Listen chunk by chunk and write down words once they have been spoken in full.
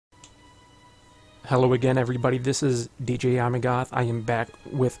Hello again, everybody. This is DJ Yamagoth. I am back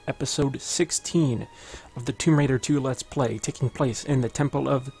with episode 16 of the Tomb Raider 2 Let's Play, taking place in the Temple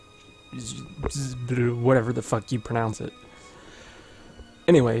of... whatever the fuck you pronounce it.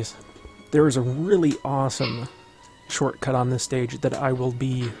 Anyways, there is a really awesome shortcut on this stage that I will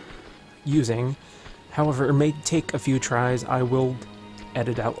be using. However, it may take a few tries. I will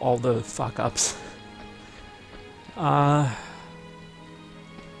edit out all the fuck-ups. Yeah,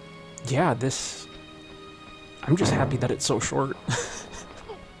 this... I'm just happy that it's so short.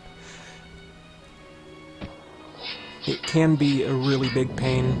 It can be a really big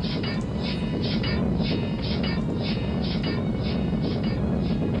pain.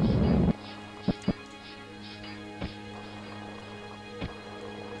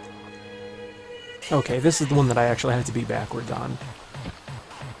 Okay, this is the one that I actually have to be backwards on.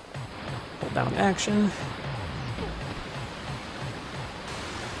 Hold down action.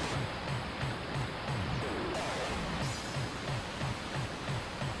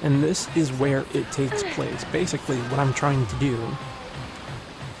 And this is where it takes place. Basically, what I'm trying to do...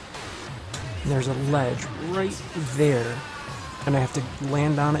 There's a ledge right there. And I have to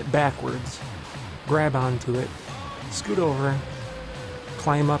land on it backwards, grab onto it, scoot over,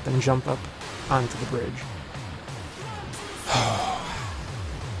 climb up and jump up onto the bridge.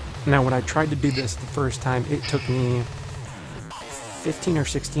 Now, when I tried to do this the first time, it took me 15 or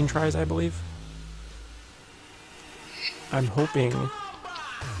 16 tries, I believe. I'm hoping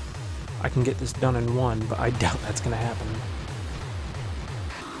I can get this done in one, but I doubt that's gonna happen.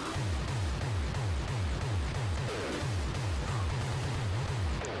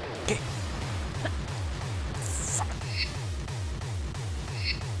 Okay. Fuck.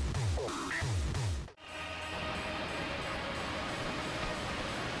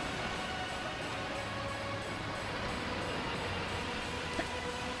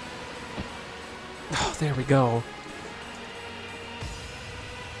 Oh, there we go.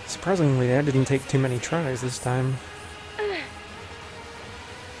 Surprisingly, that didn't take too many tries this time.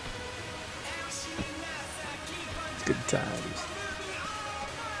 Good times.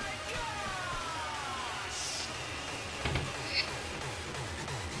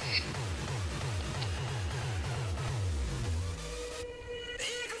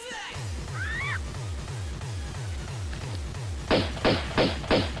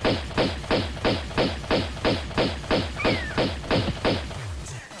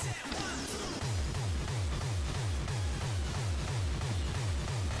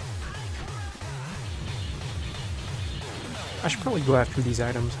 I should probably go after these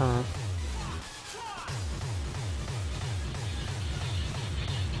items, huh?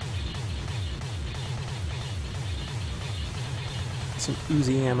 Some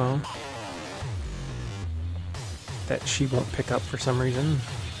Uzi ammo that she won't pick up for some reason.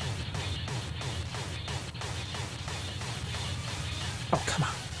 Oh, come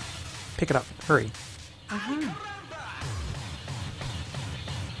on. Pick it up. Hurry.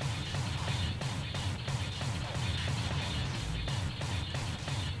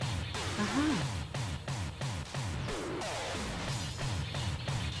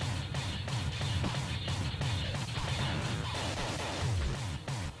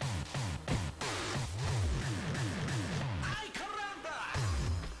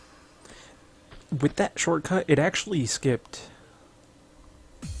 With that shortcut, it actually skipped,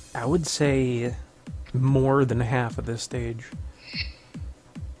 I would say, more than half of this stage.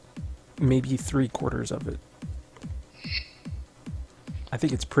 Maybe 3/4 of it. I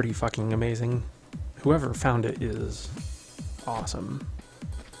think it's pretty fucking amazing. Whoever found it is awesome.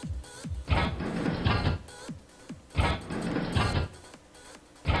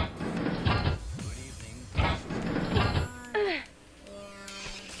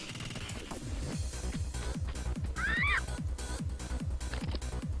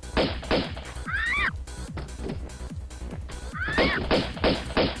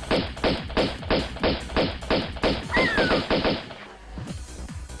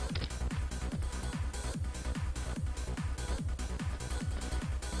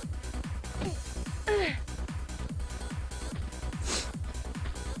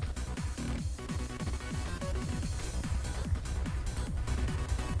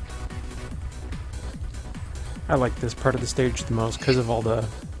 I like this part of the stage the most because of all the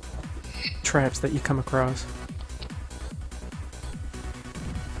traps that you come across.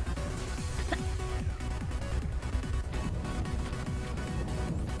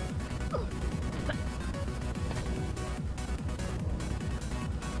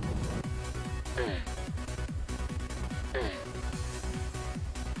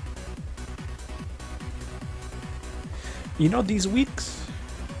 You know, these weeks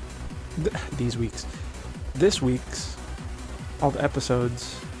these weeks. This week's, all the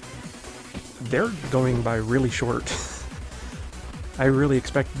episodes, they're going by really short. I really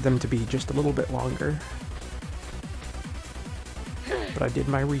expected them to be just a little bit longer. But I did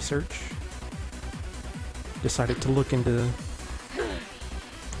my research. Decided to look into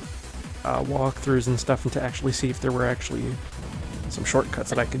walkthroughs and stuff and to actually see if there were actually some shortcuts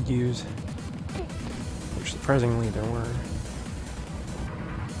that I could use. Which surprisingly there were.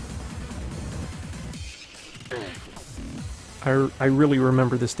 I really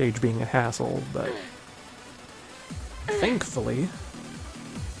remember the stage being a hassle, but thankfully,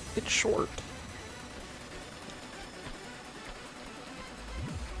 it's short.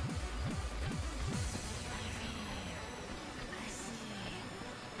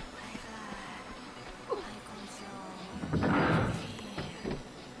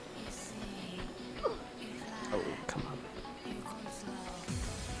 Oh, come on.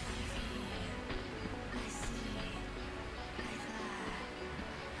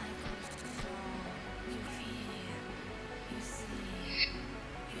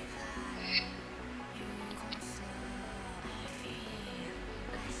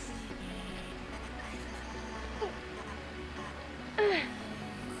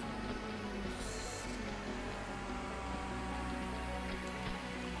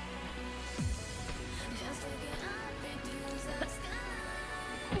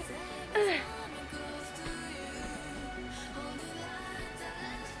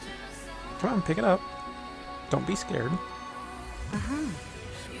 Come on, pick it up. Don't be scared.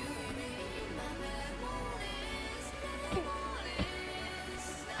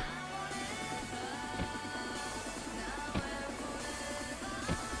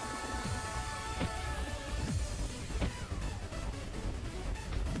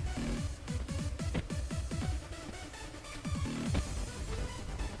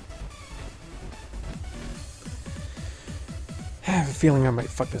 I have a feeling I might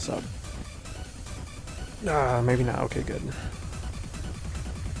fuck this up. Maybe not. Okay, good.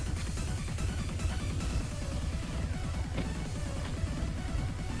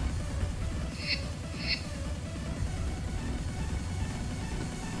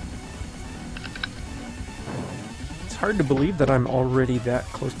 It's hard to believe that I'm already that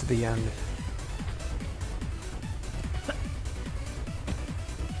close to the end.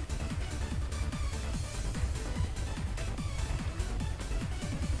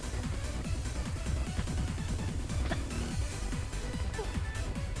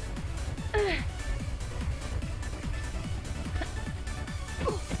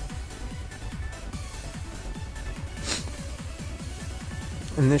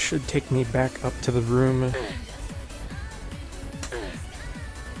 And this should take me back up to the room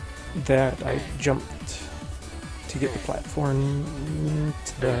that I jumped to get the platform,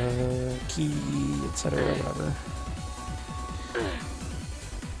 to the key, etc., whatever.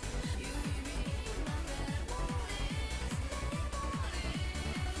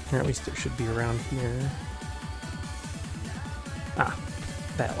 Or at least it should be around here. Ah,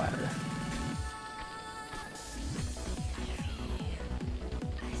 that ladder.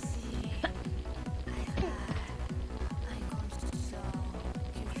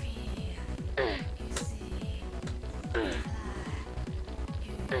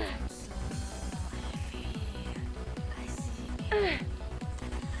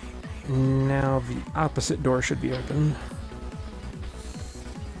 Now the opposite door should be open.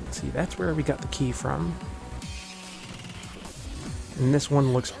 Let's see, that's where we got the key from. And this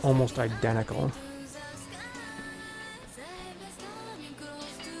one looks almost identical.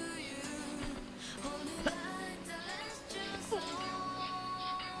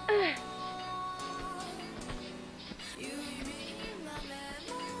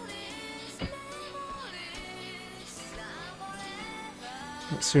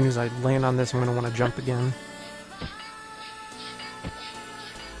 As soon as I land on this, I'm going to want to jump again.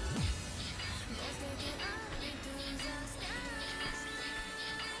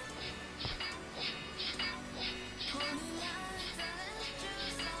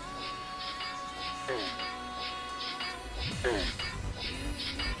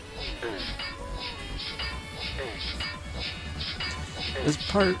 This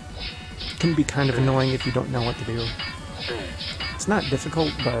part can be kind of annoying if you don't know what to do. It's not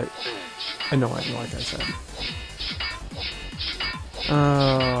difficult, but annoying, like I said.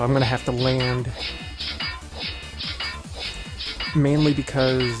 I'm gonna have to land. Mainly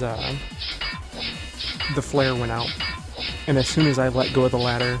because the flare went out. And as soon as I let go of the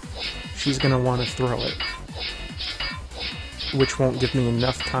ladder, she's gonna want to throw it. Which won't give me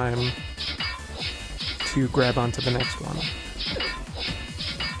enough time to grab onto the next one.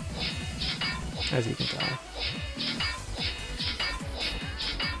 as you can tell.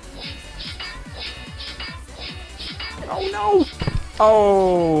 Oh no!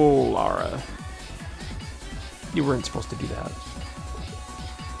 Oh, Laura. You weren't supposed to do that.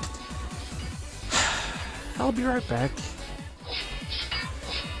 I'll be right back.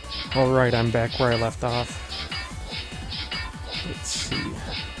 Alright, I'm back where I left off. Let's see.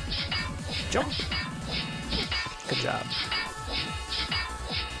 Jump! Good job.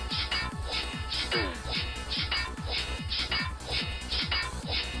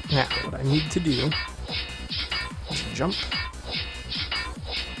 Now, what I need to do is jump.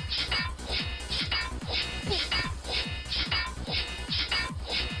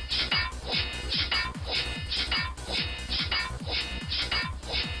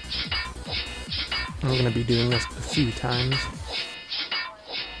 I'm going to be doing this a few times.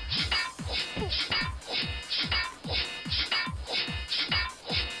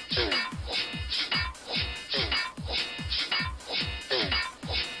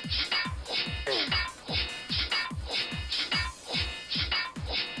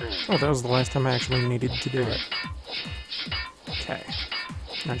 Oh, that was the last time I actually needed to do it. Okay.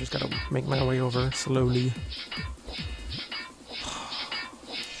 I just gotta make my way over slowly.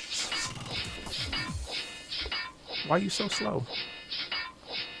 Why are you so slow?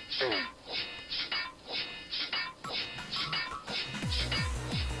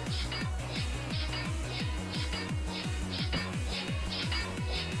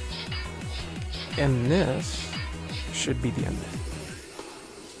 And this should be the end.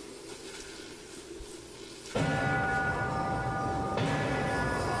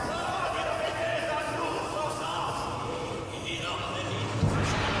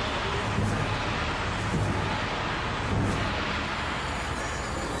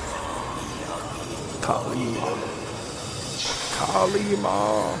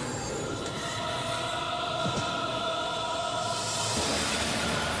 Kalima.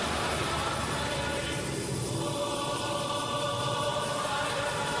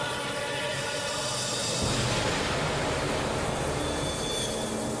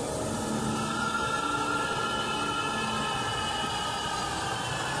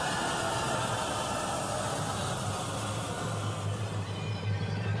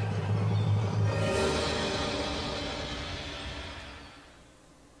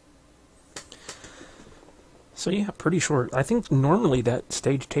 So yeah, pretty short. I think normally that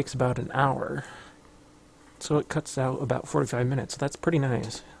stage takes about an hour. So it cuts out about 45 minutes. So that's pretty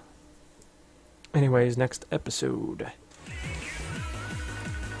nice. Anyways, next episode.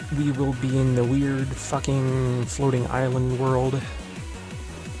 We will be in the weird fucking floating island world.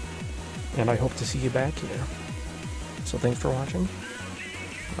 And I hope to see you back here. So thanks for watching.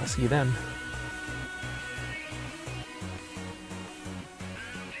 I'll see you then.